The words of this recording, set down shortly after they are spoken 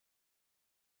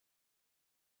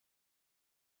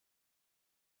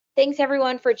Thanks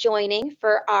everyone for joining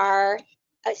for our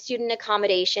Student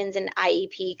Accommodations and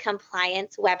IEP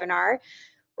Compliance webinar.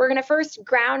 We're going to first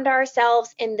ground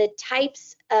ourselves in the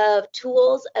types of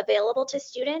tools available to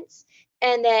students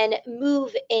and then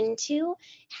move into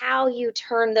how you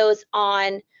turn those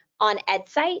on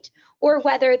Edcite or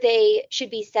whether they should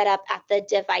be set up at the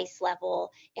device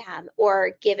level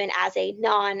or given as a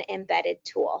non-embedded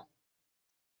tool.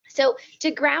 So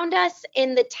to ground us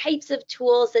in the types of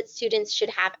tools that students should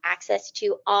have access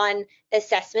to on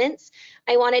assessments,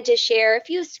 I wanted to share a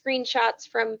few screenshots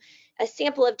from a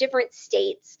sample of different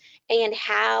states and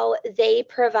how they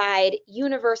provide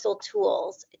universal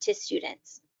tools to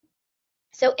students.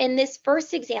 So in this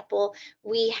first example,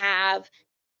 we have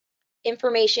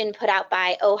information put out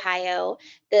by Ohio,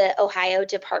 the Ohio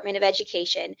Department of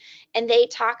Education, and they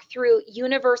talk through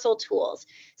universal tools.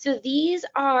 So these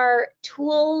are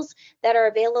tools that are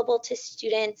available to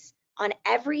students on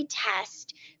every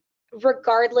test,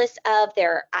 regardless of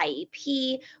their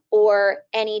IEP or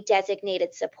any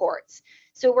designated supports.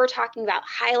 So we're talking about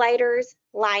highlighters,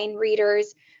 line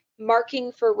readers,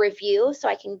 marking for review, so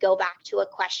I can go back to a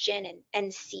question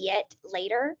and see it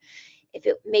later. If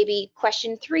it maybe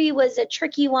question 3 was a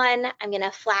tricky one, I'm going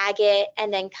to flag it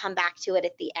and then come back to it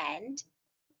at the end.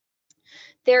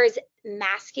 There's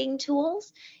masking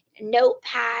tools,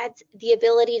 notepads, the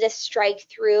ability to strike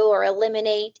through or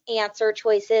eliminate answer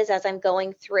choices as I'm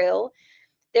going through.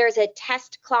 There's a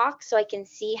test clock so I can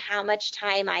see how much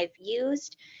time I've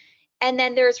used. And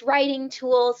then there's writing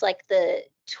tools like the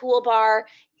toolbar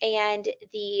and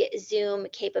the Zoom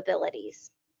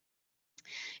capabilities.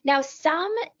 Now,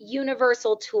 some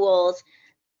universal tools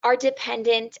are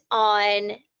dependent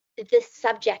on the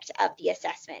subject of the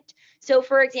assessment. So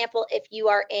for example, if you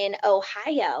are in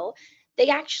Ohio, they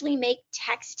actually make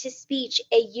text-to-speech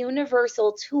a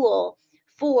universal tool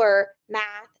for math,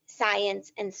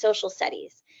 science, and social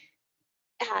studies.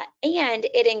 And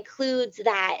it includes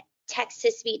that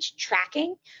text-to-speech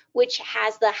tracking, which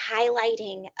has the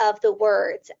highlighting of the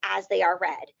words as they are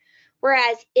read.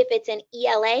 Whereas if it's an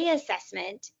ELA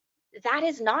assessment, that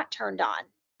is not turned on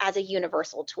as a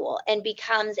universal tool and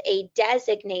becomes a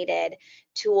designated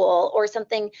tool or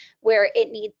something where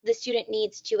the student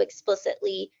needs to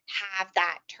explicitly have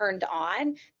that turned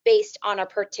on based on a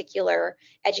particular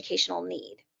educational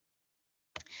need.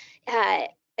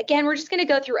 Again, we're just going to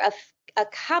go through a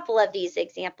couple of these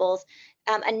examples.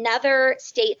 Another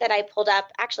state that I pulled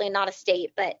up, actually not a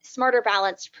state, but Smarter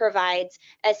Balanced provides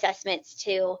assessments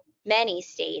to many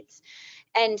states.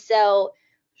 And so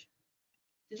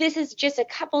this is just a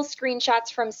couple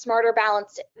screenshots from Smarter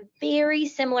Balanced, very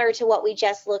similar to what we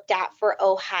just looked at for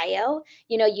Ohio.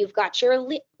 You know, you've got your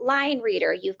line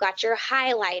reader, you've got your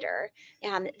highlighter.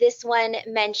 This one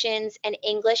mentions an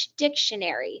English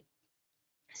dictionary.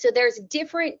 So there's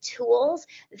different tools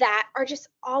that are just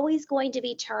always going to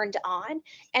be turned on,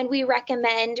 and we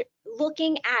recommend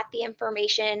looking at the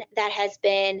information that has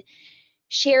been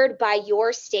shared by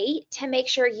your state to make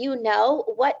sure you know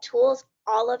what tools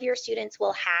all of your students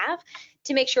will have,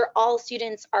 to make sure all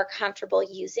students are comfortable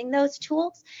using those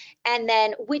tools, and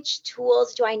then which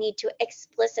tools do I need to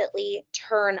explicitly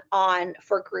turn on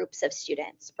for groups of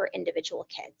students or individual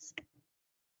kids.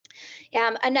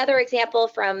 Another example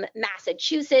from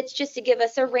Massachusetts, just to give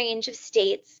us a range of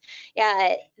states.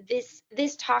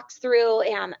 This talks through,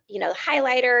 you know,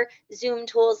 highlighter, Zoom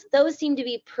tools. Those seem to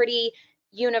be pretty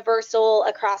universal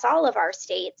across all of our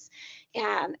states.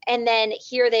 And then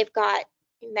here they've got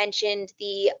mentioned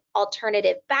the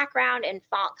alternative background and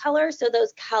font color, so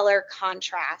those color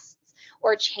contrasts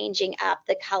or changing up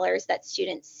the colors that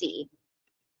students see.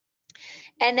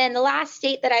 And then the last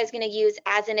state that I was going to use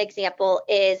as an example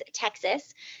is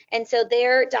Texas. And so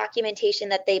their documentation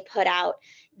that they put out,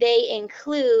 they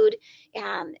include,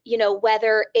 you know,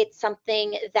 whether it's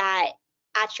something that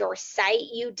at your site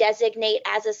you designate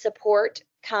as a support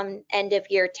come end of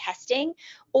year testing,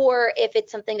 or if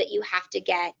it's something that you have to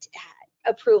get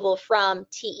approval from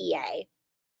TEA.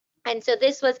 And so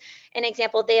this was an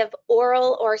example. They have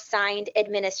oral or signed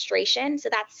administration. So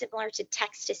that's similar to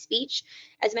text to speech,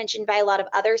 as mentioned by a lot of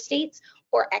other states,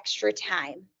 or extra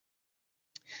time.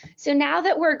 So now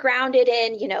that we're grounded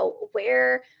in, you know,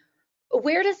 where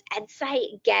does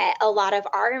Edcite get a lot of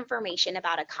our information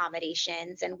about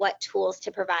accommodations and what tools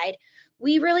to provide?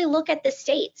 We really look at the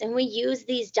states and we use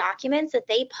these documents that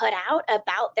they put out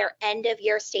about their end of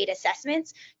year state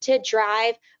assessments to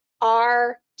drive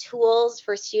our tools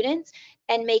for students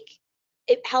and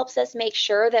it helps us make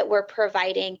sure that we're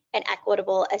providing an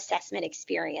equitable assessment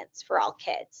experience for all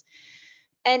kids.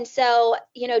 And so,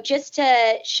 you know, just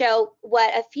to show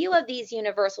what a few of these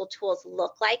universal tools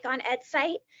look like on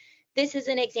Edcite, This is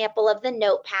an example of the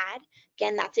notepad.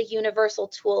 Again, that's a universal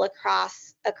tool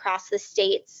across the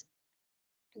states.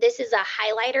 This is a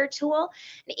highlighter tool.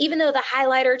 And even though the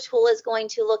highlighter tool is going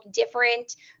to look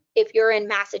different if you're in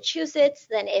Massachusetts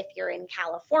than if you're in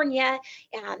California,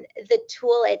 the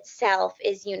tool itself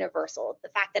is universal. The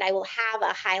fact that I will have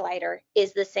a highlighter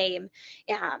is the same.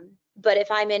 But if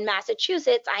I'm in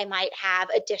Massachusetts, I might have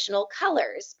additional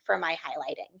colors for my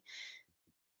highlighting.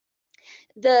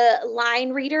 The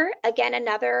line reader, again,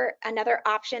 another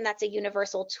option that's a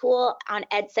universal tool. On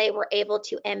Edcite, we're able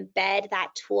to embed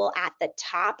that tool at the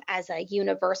top as a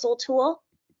universal tool.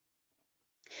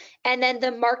 And then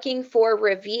the marking for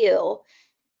review,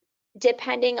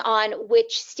 depending on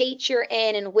which state you're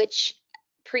in and which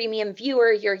premium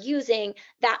viewer you're using,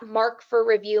 that mark for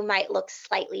review might look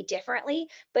slightly differently,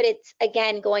 but it's,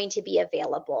 again, going to be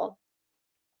available.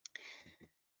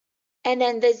 And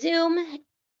then the zoom,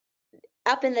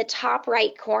 up in the top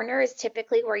right corner is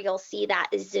typically where you'll see that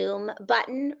zoom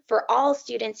button for all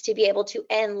students to be able to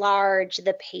enlarge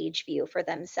the page view for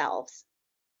themselves.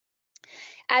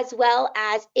 As well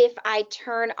as if I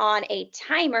turn on a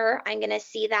timer, I'm going to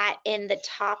see that in the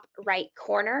top right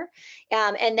corner.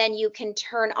 And then you can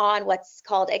turn on what's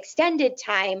called extended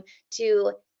time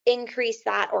to increase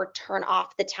that or turn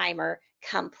off the timer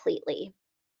completely.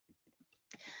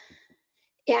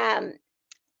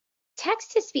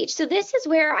 Text to speech. So this is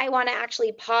where I want to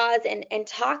actually pause and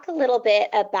talk a little bit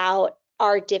about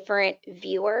our different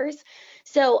viewers.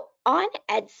 So on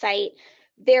Edcite,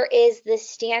 there is the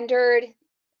standard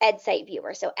Edcite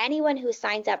viewer. So anyone who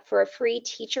signs up for a free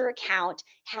teacher account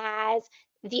has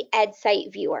the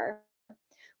Edcite viewer.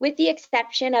 With the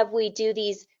exception of we do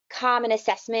these common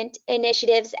assessment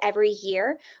initiatives every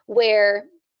year where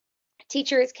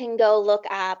teachers can go look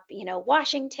up,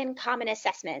 Washington Common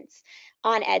Assessments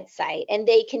on Edcite, and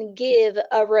they can give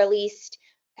a released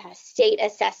state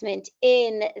assessment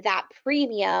in that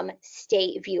premium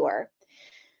state viewer.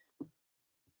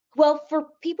 Well, for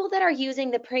people that are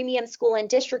using the premium school and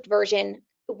district version,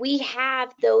 we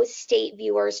have those state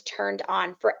viewers turned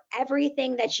on for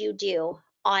everything that you do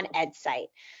on Edcite.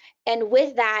 And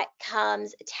with that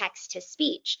comes text to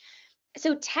speech.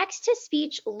 So text to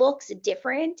speech looks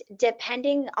different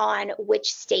depending on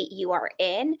which state you are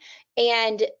in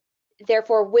and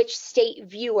therefore which state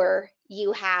viewer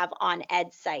you have on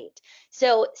Edcite.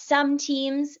 So some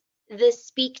teams, the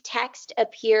speak text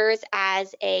appears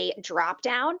as a drop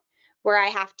down where I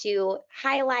have to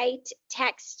highlight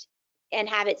text and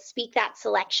have it speak that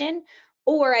selection,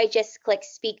 or I just click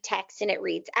speak text and it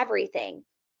reads everything.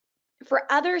 For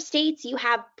other states, you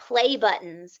have play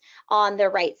buttons on the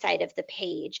right side of the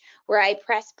page where I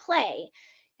press play.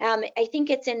 I think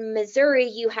it's in Missouri,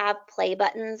 you have play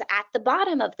buttons at the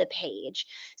bottom of the page.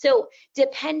 So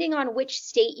depending on which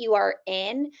state you are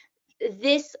in,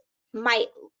 this might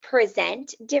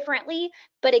present differently,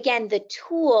 but again, the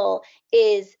tool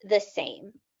is the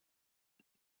same.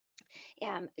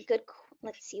 Good.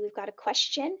 Let's see, we've got a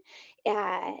question.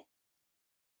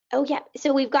 Oh yeah,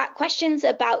 so we've got questions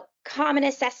about common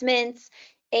assessments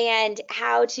and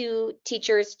how to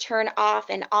teachers turn off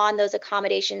and on those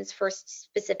accommodations for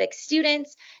specific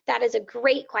students. That is a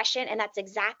great question, and that's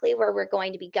exactly where we're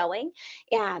going to be going.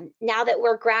 Now that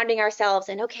we're grounding ourselves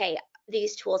in, okay,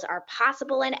 these tools are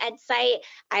possible in Edcite,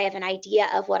 I have an idea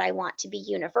of what I want to be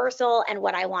universal and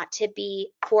what I want to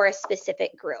be for a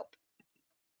specific group.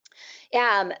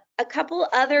 A couple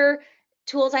other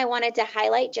tools I wanted to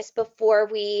highlight just before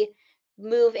we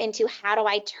move into how do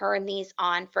I turn these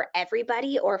on for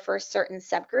everybody or for certain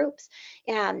subgroups.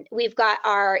 We've got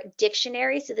our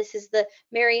dictionary. So this is the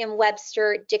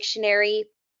Merriam-Webster dictionary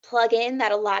plugin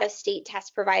that a lot of state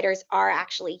test providers are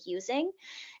actually using.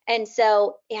 And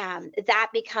so that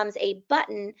becomes a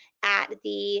button at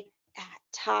the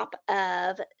top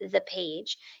of the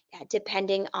page,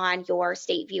 depending on your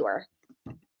state viewer.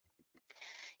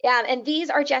 And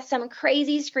these are just some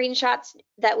crazy screenshots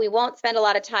that we won't spend a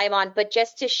lot of time on, but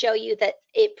just to show you that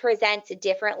it presents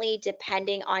differently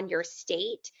depending on your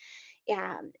state.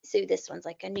 So this one's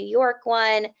like a New York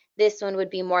one. This one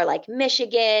would be more like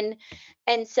Michigan.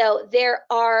 And so there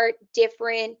are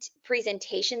different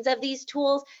presentations of these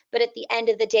tools, but at the end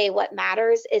of the day, what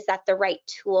matters is that the right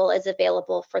tool is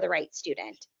available for the right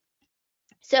student.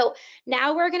 So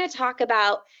now we're going to talk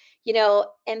about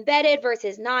embedded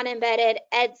versus non-embedded,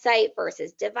 Edcite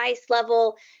versus device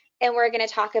level, and we're going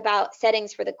to talk about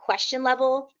settings for the question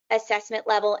level, assessment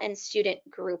level, and student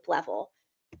group level.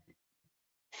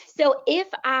 So if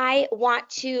I want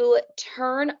to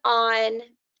turn on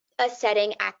a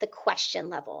setting at the question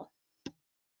level,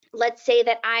 let's say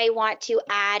that I want to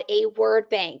add a word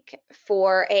bank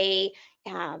for a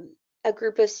a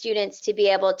group of students to be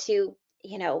able to,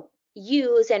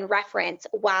 use and reference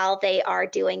while they are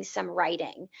doing some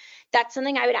writing. That's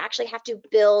something I would actually have to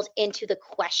build into the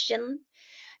question.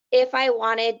 If I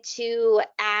wanted to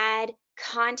add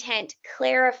content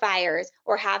clarifiers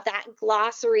or have that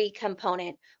glossary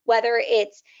component, whether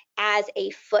it's as a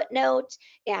footnote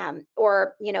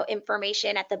or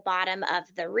information at the bottom of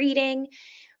the reading,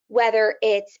 whether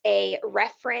it's a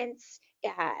reference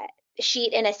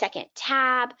sheet in a second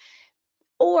tab,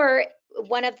 or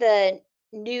one of the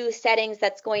new settings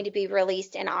that's going to be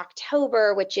released in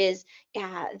October, which is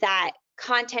that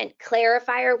content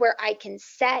clarifier, where I can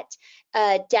set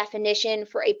a definition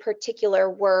for a particular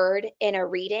word in a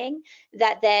reading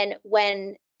that then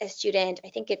when a student, I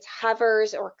think it's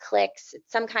hovers or clicks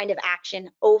some kind of action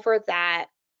over that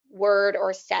word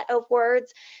or set of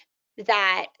words,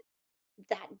 that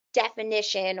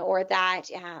definition or that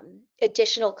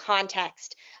additional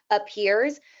context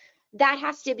appears. That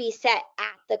has to be set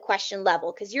at the question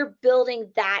level because you're building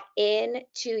that in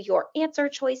to your answer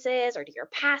choices or to your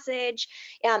passage.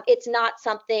 It's not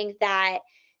something that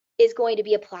is going to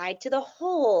be applied to the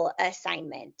whole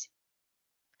assignment.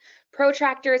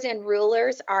 Protractors and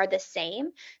rulers are the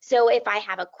same. So if I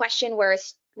have a question where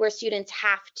students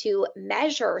have to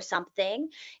measure something,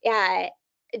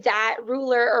 that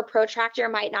ruler or protractor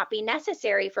might not be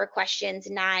necessary for questions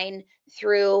 9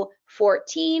 through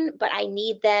 14, but I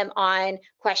need them on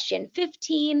question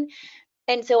 15.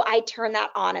 And so I turn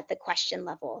that on at the question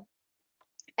level.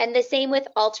 And the same with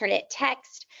alternate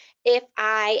text. If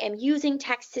I am using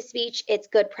text to speech, it's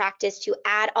good practice to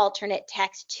add alternate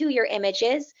text to your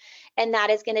images, and that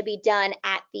is going to be done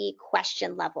at the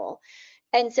question level.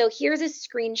 And so here's a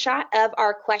screenshot of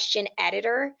our question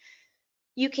editor.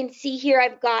 You can see here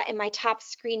I've got in my top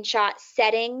screenshot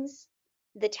settings,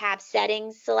 the tab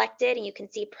settings selected, and you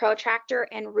can see protractor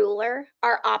and ruler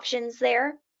are options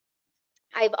there.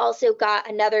 I've also got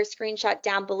another screenshot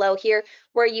down below here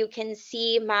where you can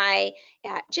see my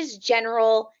just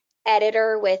general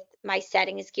editor with my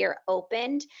settings gear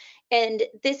opened. And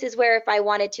this is where if I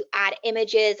wanted to add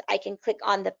images, I can click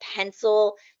on the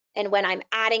pencil. And when I'm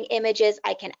adding images,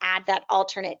 I can add that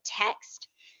alternate text.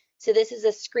 So this is a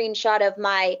screenshot of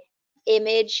my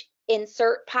image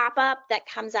insert pop-up that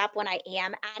comes up when I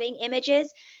am adding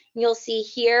images. You'll see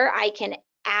here I can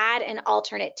add an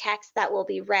alternate text that will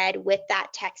be read with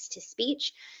that text to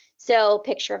speech. So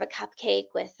picture of a cupcake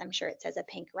with, I'm sure it says a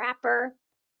pink wrapper.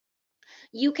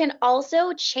 You can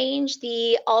also change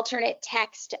the alternate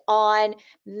text on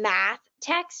math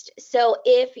text. So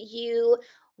if you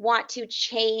want to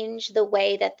change the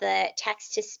way that the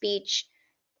text to speech,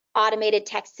 automated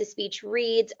text to speech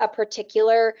reads a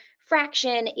particular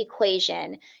fraction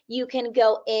equation, you can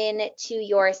go into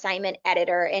your assignment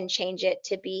editor and change it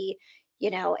to be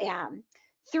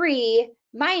 3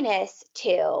 minus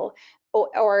 2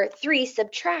 or 3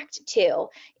 subtract 2.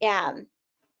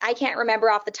 I can't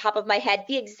remember off the top of my head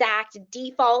the exact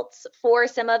defaults for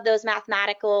some of those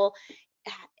mathematical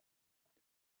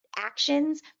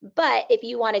actions, but if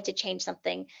you wanted to change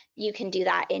something, you can do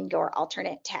that in your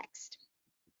alternate text.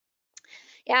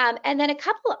 And then a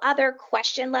couple other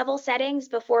question level settings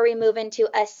before we move into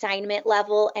assignment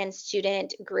level and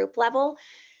student group level.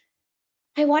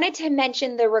 I wanted to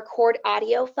mention the record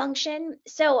audio function.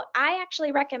 So I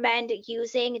actually recommend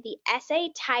using the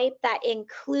essay type that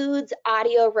includes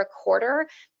audio recorder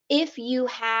if you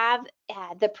have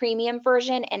the premium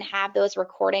version and have those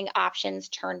recording options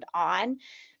turned on.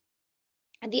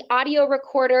 The audio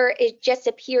recorder, it just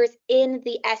appears in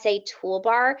the essay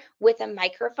toolbar with a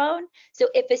microphone. So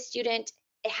if a student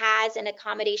has an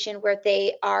accommodation where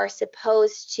they are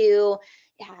supposed to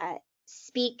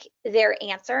speak their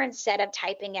answer instead of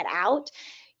typing it out,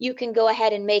 you can go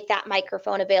ahead and make that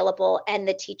microphone available and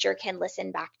the teacher can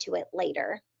listen back to it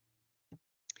later.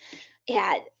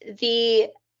 The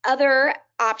other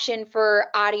option for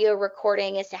audio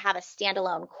recording is to have a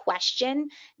standalone question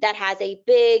that has a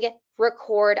big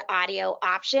record audio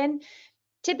option.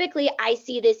 Typically, I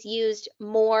see this used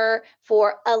more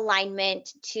for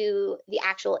alignment to the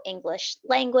actual English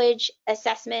language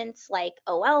assessments like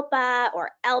OELPA or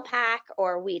LPAC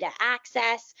or WIDA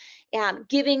Access,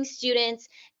 giving students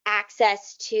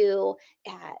access to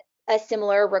a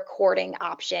similar recording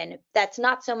option that's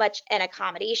not so much an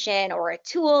accommodation or a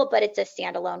tool, but it's a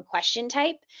standalone question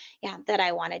type that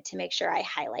I wanted to make sure I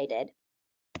highlighted.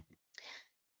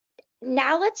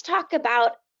 Now let's talk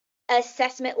about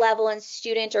assessment level and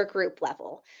student or group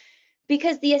level,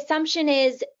 because the assumption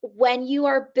is when you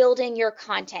are building your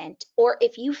content, or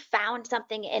if you found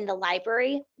something in the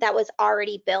library that was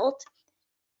already built,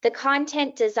 the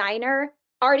content designer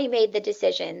already made the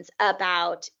decisions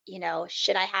about,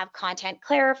 should I have content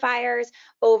clarifiers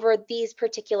over these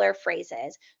particular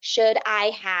phrases? Should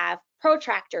I have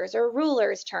protractors or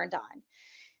rulers turned on?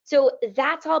 So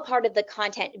that's all part of the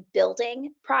content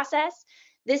building process.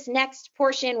 This next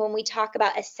portion, when we talk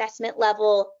about assessment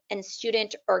level and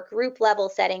student or group level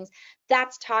settings,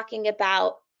 that's talking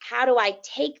about how do I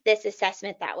take this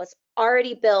assessment that was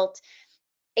already built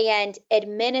and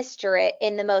administer it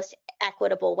in the most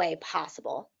equitable way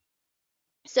possible.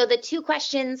 So the two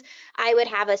questions I would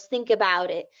have us think about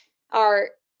it are,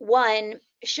 one,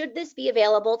 should this be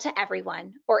available to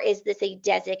everyone, or is this a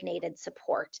designated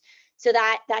support? So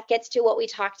that gets to what we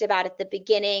talked about at the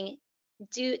beginning.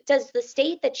 Does the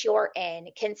state that you're in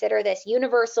consider this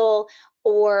universal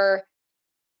or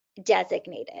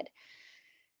designated?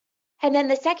 And then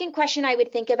the second question I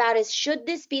would think about is, should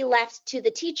this be left to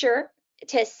the teacher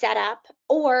to set up,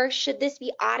 or should this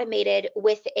be automated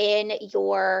within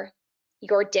your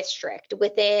district,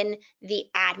 within the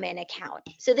admin account?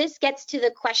 So this gets to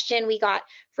the question we got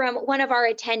from one of our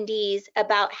attendees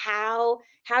about how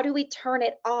do we turn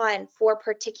it on for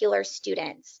particular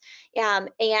students? And,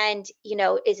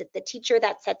 is it the teacher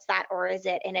that sets that, or is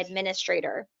it an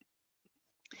administrator?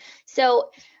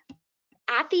 So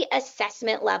at the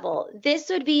assessment level, this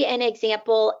would be an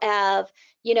example of,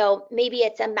 maybe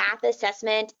it's a math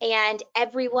assessment and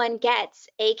everyone gets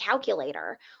a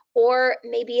calculator, or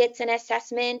maybe it's an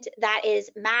assessment that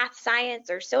is math, science,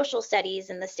 or social studies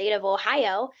in the state of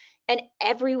Ohio, and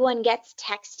everyone gets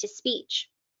text to speech.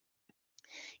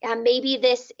 Maybe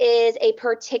this is a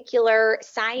particular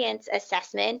science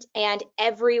assessment and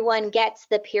everyone gets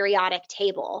the periodic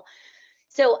table.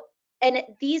 So, and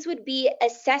these would be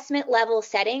assessment level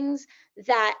settings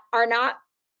that are not,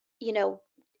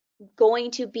 going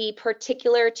to be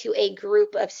particular to a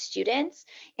group of students,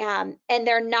 and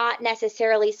they're not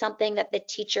necessarily something that the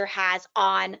teacher has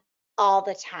on all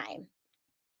the time.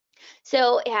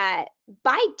 So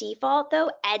by default, though,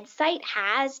 Edcite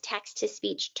has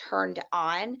text-to-speech turned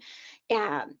on,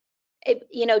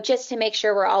 just to make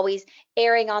sure we're always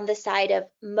erring on the side of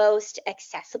most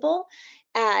accessible.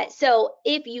 So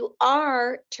if you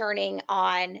are turning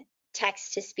on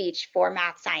text-to-speech for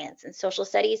math, science, and social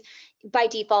studies, by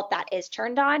default, that is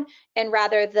turned on, and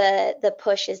rather the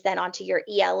push is then onto your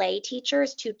ELA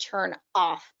teachers to turn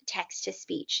off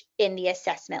text-to-speech in the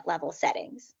assessment level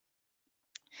settings.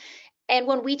 And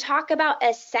when we talk about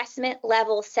assessment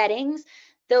level settings,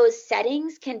 those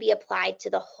settings can be applied to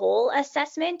the whole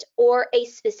assessment or a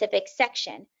specific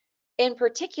section. In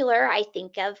particular, I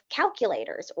think of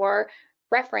calculators or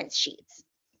reference sheets.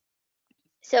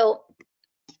 So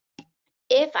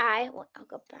if I'll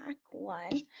go back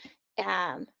one.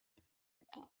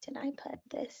 Did I put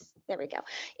this? There we go.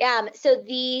 So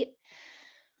the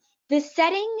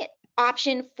setting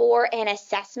option for an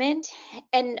assessment,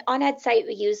 and on Edcite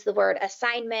we use the word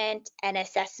assignment and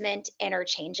assessment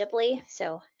interchangeably,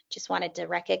 so just wanted to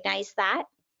recognize that.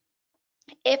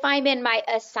 If I'm in my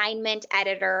assignment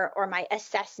editor or my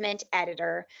assessment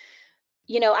editor,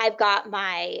 I've got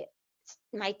my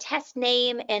test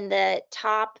name in the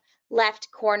top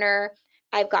left corner,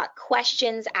 I've got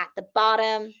questions at the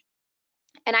bottom,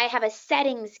 and I have a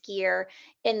settings gear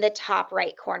in the top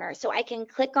right corner. So I can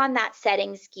click on that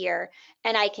settings gear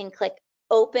and I can click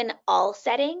open all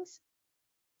settings,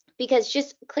 because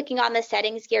just clicking on the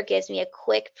settings gear gives me a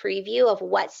quick preview of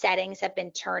what settings have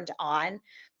been turned on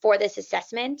for this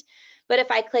assessment. But if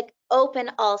I click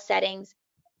open all settings,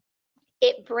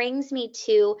 it brings me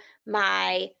to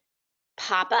my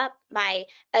pop-up, my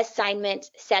assignment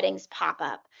settings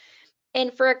pop-up.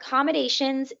 And for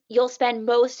accommodations, you'll spend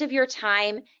most of your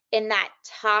time in that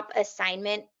top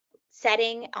assignment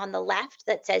setting on the left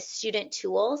that says Student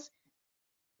Tools.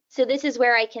 So this is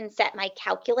where I can set my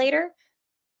calculator.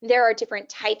 There are different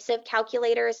types of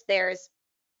calculators. There's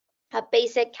a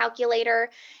basic calculator,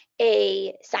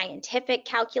 a scientific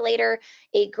calculator,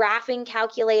 a graphing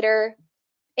calculator.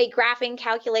 A graphing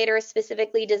calculator is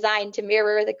specifically designed to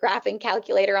mirror the graphing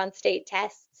calculator on state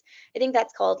tests. I think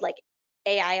that's called like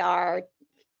AIR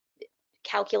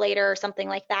calculator or something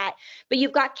like that. But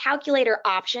you've got calculator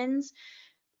options.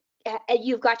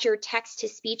 You've got your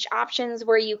text-to-speech options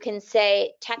where you can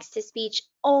say text-to-speech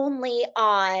only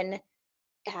on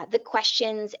the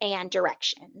questions and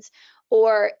directions,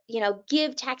 or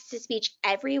give text-to-speech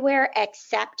everywhere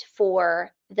except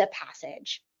for the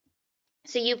passage.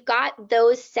 So you've got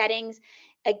those settings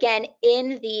again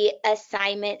in the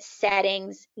assignment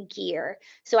settings gear.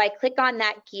 So I click on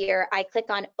that gear, I click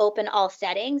on open all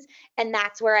settings, and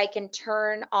that's where I can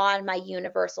turn on my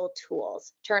universal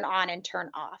tools, turn on and turn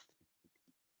off.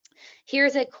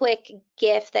 Here's a quick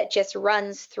GIF that just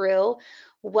runs through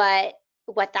what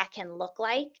that can look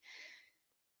like.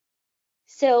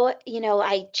 So,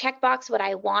 I checkbox what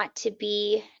I want to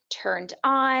be turned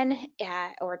on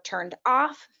or turned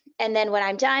off. And then when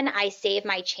I'm done, I save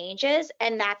my changes,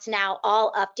 and that's now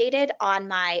all updated on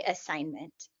my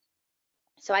assignment.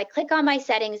 So I click on my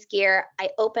settings gear,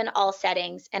 I open all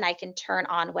settings, and I can turn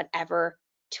on whatever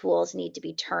tools need to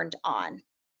be turned on.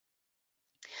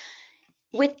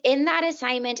 Within that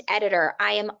assignment editor,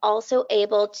 I am also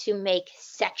able to make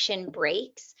section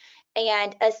breaks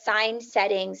and assign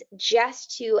settings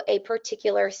just to a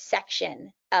particular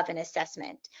section of an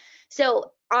assessment.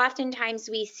 So oftentimes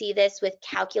we see this with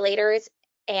calculators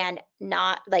and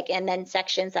then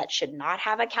sections that should not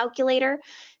have a calculator.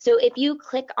 So if you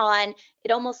click on,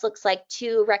 it almost looks like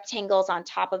two rectangles on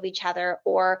top of each other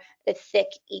or a thick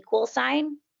equal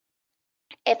sign.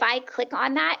 If I click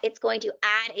on that, it's going to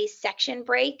add a section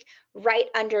break right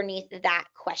underneath that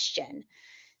question.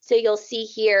 So you'll see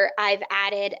here, I've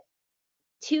added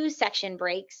 2 section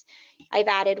breaks. I've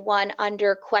added one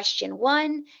under question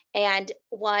 1 and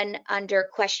one under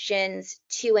questions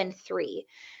 2 and 3.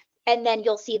 And then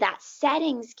you'll see that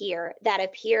settings gear that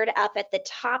appeared up at the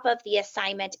top of the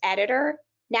assignment editor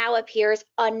now appears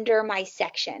under my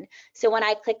section. So when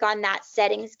I click on that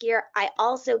settings gear, I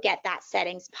also get that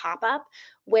settings pop-up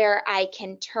where I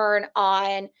can turn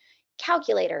on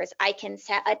calculators. I can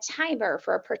set a timer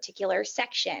for a particular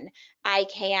section. I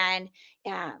can,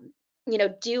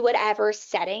 do whatever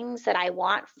settings that I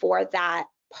want for that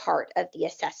part of the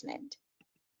assessment.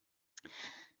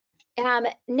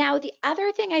 Now, the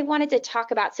other thing I wanted to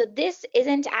talk about, so this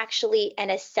isn't actually an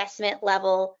assessment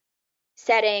level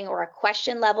setting or a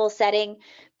question level setting,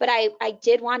 but I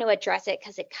did want to address it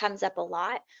because it comes up a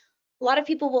lot. A lot of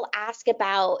people will ask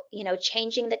about,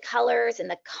 changing the colors and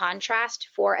the contrast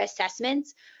for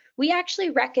assessments. We actually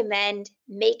recommend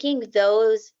making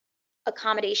those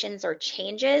accommodations or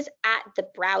changes at the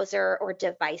browser or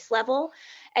device level.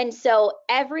 And so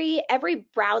every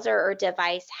browser or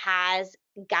device has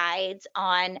guides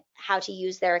on how to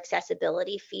use their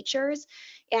accessibility features.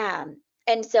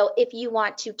 And so if you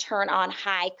want to turn on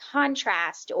high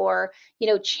contrast or,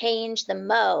 change the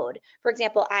mode, for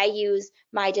example, I use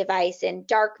my device in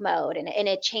dark mode and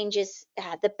it changes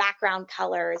the background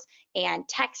colors and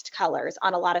text colors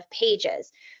on a lot of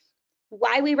pages.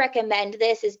 Why we recommend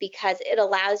this is because it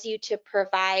allows you to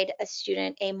provide a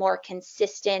student a more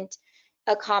consistent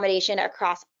accommodation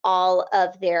across all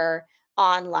of their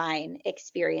online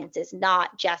experiences,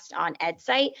 not just on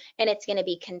Edcite, and it's going to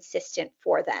be consistent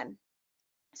for them.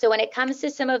 So when it comes to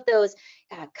some of those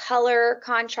color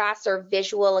contrasts or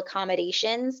visual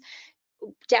accommodations,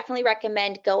 definitely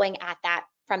recommend going at that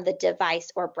from the device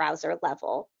or browser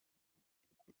level.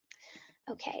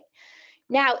 Okay,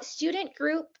 now student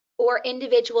group or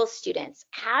individual students.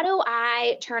 How do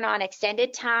I turn on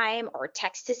extended time or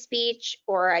text to speech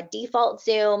or a default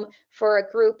Zoom for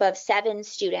a group of 7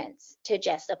 students to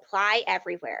just apply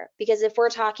everywhere? Because if we're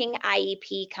talking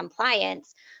IEP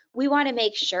compliance, we want to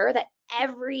make sure that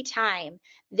every time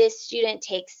this student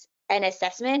takes an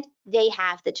assessment, they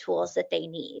have the tools that they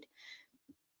need.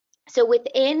 So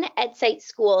within Edcite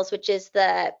Schools, which is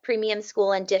the premium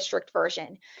school and district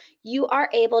version, you are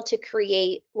able to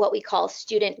create what we call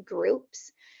student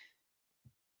groups.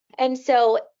 And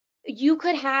so you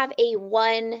could have a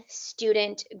 1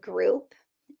 student group,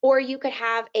 or you could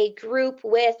have a group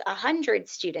with 100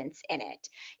 students in it.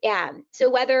 So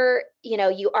whether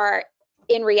you are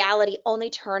in reality only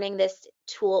turning this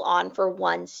tool on for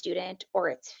 1 student or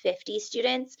it's 50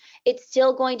 students, it's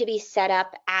still going to be set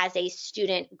up as a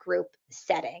student group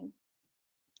setting.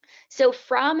 So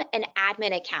from an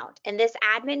admin account, and this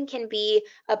admin can be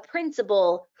a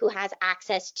principal who has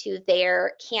access to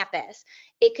their campus.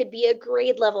 It could be a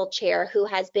grade level chair who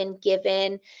has been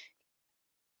given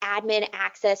admin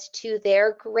access to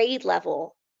their grade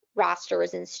level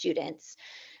rosters and students.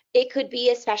 It could be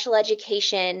a special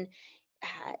education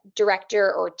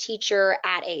director or teacher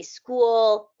at a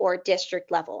school or district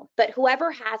level. But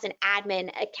whoever has an admin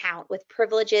account with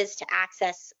privileges to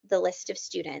access the list of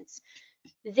students,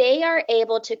 they are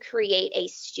able to create a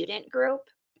student group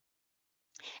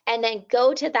and then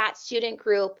go to that student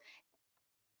group,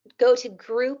 go to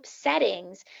group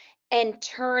settings and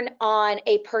turn on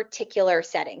a particular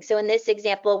setting. So in this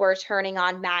example, we're turning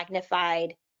on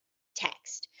magnified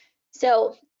text.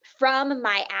 So from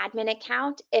my admin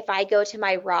account, if I go to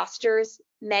my rosters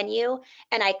menu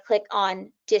and I click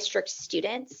on district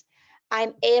students,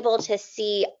 I'm able to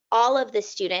see all of the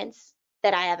students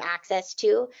that I have access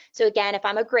to. So again, if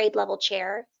I'm a grade level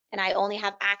chair and I only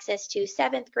have access to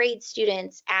 7th grade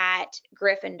students at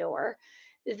Gryffindor,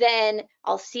 then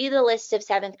I'll see the list of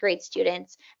 7th grade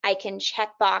students. I can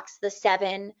check box the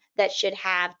 7 that should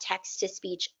have text to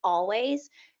speech always.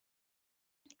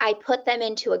 I put them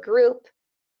into a group.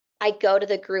 I go to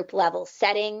the group level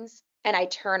settings and I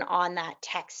turn on that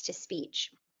text to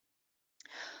speech.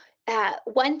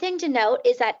 One thing to note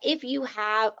is that if you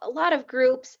have a lot of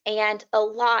groups and a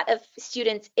lot of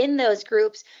students in those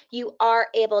groups, you are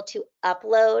able to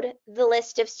upload the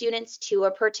list of students to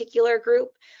a particular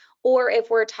group. Or if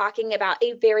we're talking about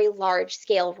a very large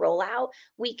scale rollout,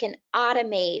 we can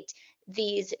automate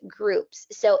these groups.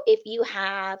 So if you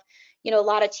have, a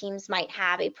lot of teams might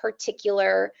have a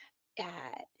particular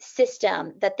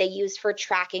system that they use for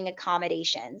tracking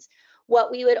accommodations.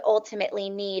 What we would ultimately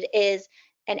need is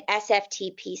an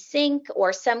SFTP sync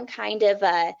or some kind of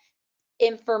a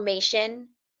information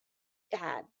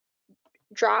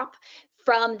drop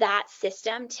from that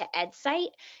system to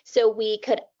Edcite, so we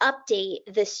could update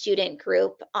the student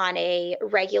group on a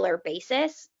regular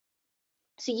basis.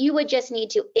 So you would just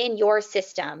need to, in your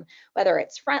system, whether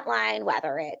it's Frontline,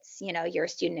 whether it's, your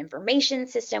student information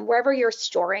system, wherever you're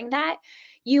storing that,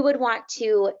 you would want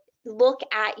to look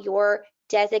at your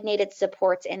designated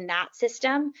supports in that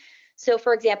system. So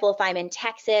for example, if I'm in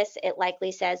Texas, it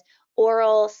likely says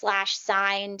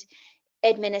oral/signed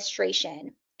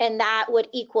administration, and that would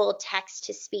equal text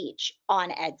to speech on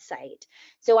Edcite.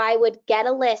 So I would get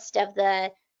a list of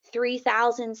the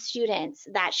 3,000 students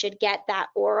that should get that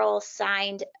oral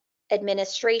signed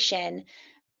administration,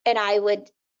 and I would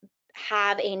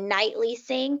have a nightly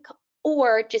sync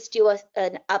or just do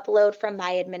an upload from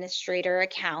my administrator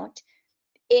account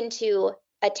into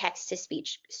a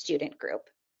text-to-speech student group.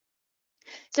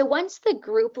 So once the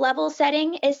group level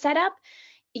setting is set up,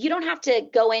 you don't have to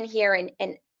go in here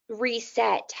and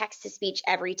reset text-to-speech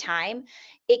every time.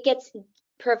 It gets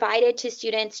provided to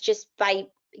students just by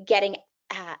getting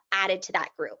added to that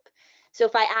group. So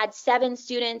if I add 7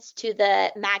 students to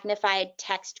the magnified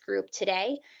text group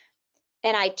today,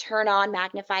 and I turn on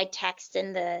magnified text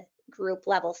in the group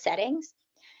level settings,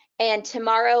 and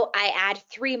tomorrow I add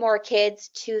 3 more kids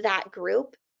to that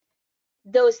group,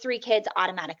 those 3 kids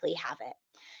automatically have it.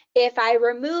 If I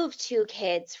remove 2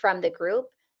 kids from the group,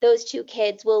 those 2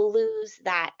 kids will lose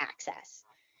that access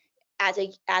as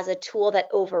a tool that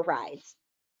overrides.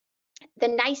 The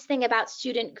nice thing about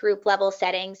student group level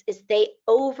settings is they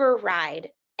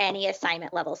override any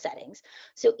assignment level settings.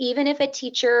 So even if a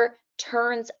teacher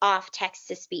turns off text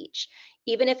to speech,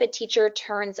 even if a teacher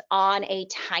turns on a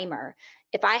timer,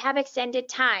 if I have extended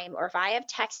time or if I have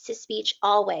text to speech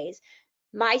always,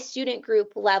 my student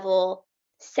group level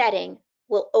setting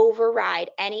will override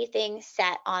anything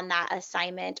set on that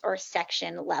assignment or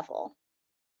section level.